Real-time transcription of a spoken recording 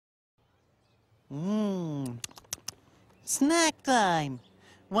Mmm. Snack time.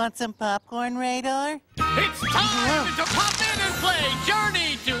 Want some popcorn, Radar? It's time to pop in and play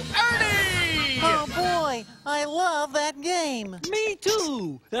Journey to Ernie! Oh, boy, I love that game. Me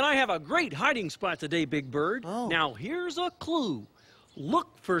too. And I have a great hiding spot today, Big Bird. Oh. Now, here's a clue.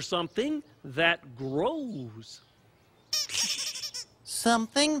 Look for something that grows.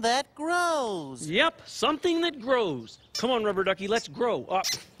 Something that grows. Yep, something that grows. Come on, Rubber Ducky, let's grow.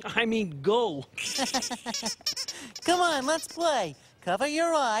 Go. Come on, let's play. Cover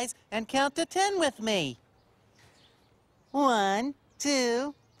your eyes and count to 10 with me. 1,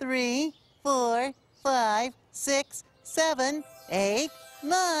 2, 3, 4, 5, 6, 7, 8,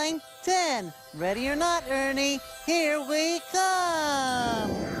 9, 10. Ready or not, Ernie, here we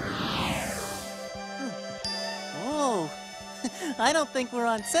come. Oh, I don't think we're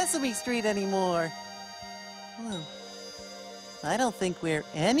on Sesame Street anymore. I don't think we're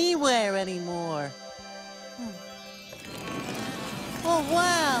anywhere anymore. Oh,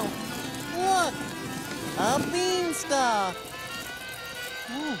 wow! Look! A beanstalk!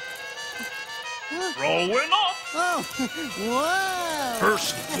 Rolling up. Oh, wow!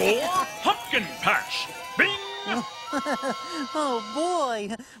 First floor, pumpkin patch. Bing! Oh,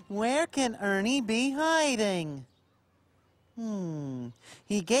 boy! Where can Ernie be hiding?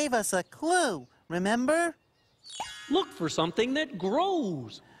 He gave us a clue, remember? Look for something that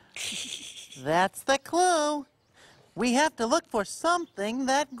grows. That's the clue. We have to look for something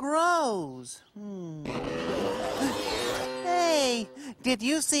that grows. Hey, did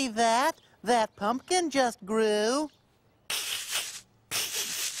you see that? That pumpkin just grew.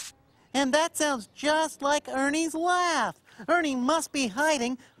 And that sounds just like Ernie's laugh. Ernie must be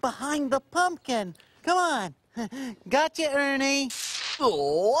hiding behind the pumpkin. Come on. Gotcha, Ernie.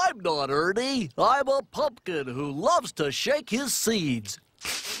 Oh, I'm not Ernie. I'm a pumpkin who loves to shake his seeds.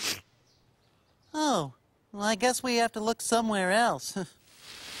 Oh, well, I guess we have to look somewhere else.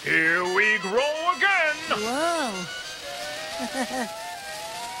 Here we grow again. Whoa.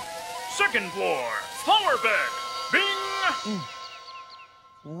 Second floor, flower bed. Bing!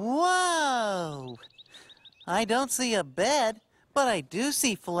 Whoa! I don't see a bed, but I do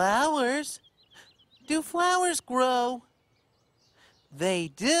see flowers. Do flowers grow? They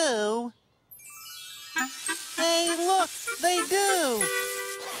do. Hey, look, they do.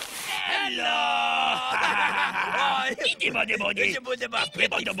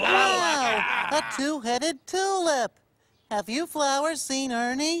 Wow, a two-headed tulip. Have you flowers seen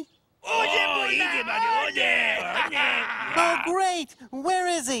Ernie? Oh, great. Where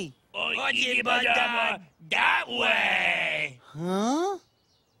is he? That way! Huh?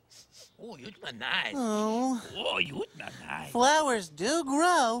 Oh, you're nice. Oh. Oh, you're nice. Flowers do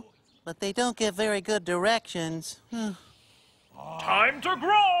grow, but they don't give very good directions. Time to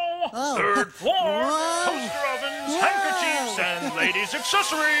grow. Oh. Third floor, Whoa. toaster ovens, Whoa. handkerchiefs, and ladies'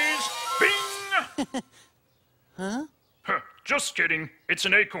 accessories. Bing! Huh? Huh, just kidding. It's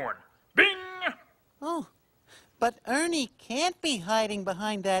an acorn. Bing! Oh, but Ernie can't be hiding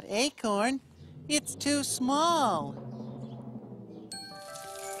behind that acorn. It's too small.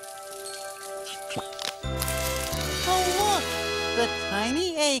 Oh, look! The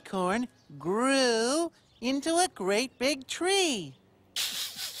tiny acorn grew into a great big tree.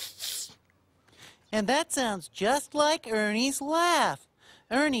 And that sounds just like Ernie's laugh.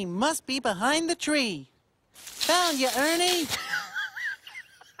 Ernie must be behind the tree. Found you, Ernie!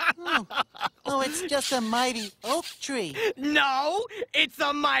 Oh, it's just a mighty oak tree. No, it's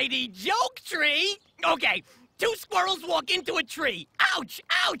a mighty joke tree. Okay, two squirrels walk into a tree. Ouch,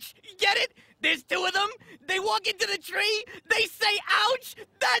 ouch. You get it? There's two of them. They walk into the tree. They say, ouch.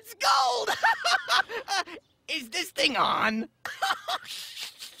 That's gold. Is this thing on?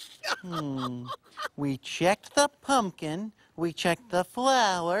 We checked the pumpkin. We checked the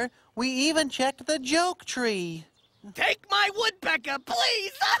flower. We even checked the joke tree. Take my woodpecker,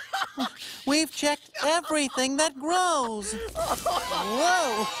 please. We've checked everything that grows.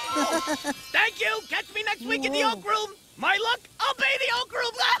 Whoa! Thank you. Catch me next week in the oak room. My luck, I'll pay the oak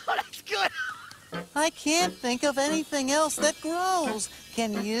room. Oh, that's good. I can't think of anything else that grows.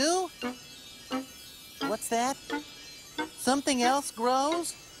 Can you? What's that? Something else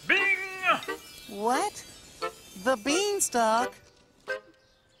grows? Bing! What? The beanstalk?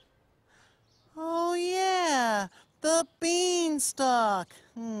 Oh, yeah, the beanstalk.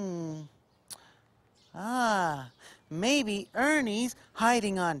 Maybe Ernie's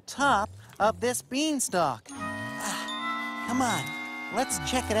hiding on top of this beanstalk. Come on, let's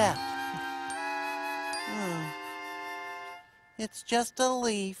check it out. It's just a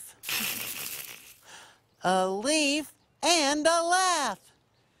leaf. A leaf and a laugh.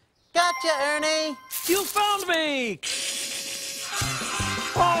 Gotcha, Ernie. You found me!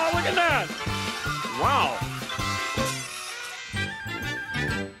 Oh, look at that! Wow.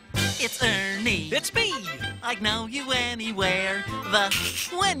 It's Ernie. It's me! I'd know you anywhere. The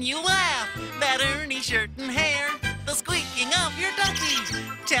when you laugh, that Ernie shirt and hair. The squeaking of your dopey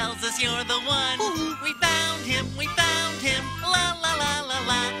tells us you're the one. We found him, la la la la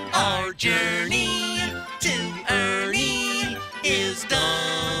la. Our journey to Ernie is done.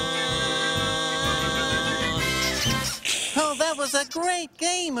 Oh, that was a great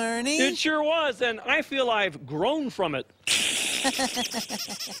game, Ernie. It sure was, and I feel I've grown from it.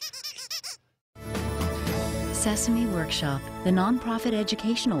 Sesame Workshop, the nonprofit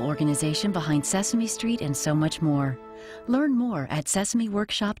educational organization behind Sesame Street and so much more. Learn more at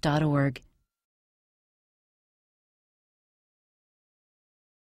sesameworkshop.org.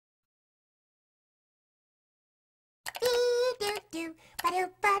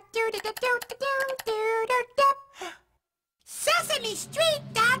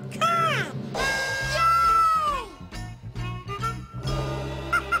 SesameStreet.com! Yay!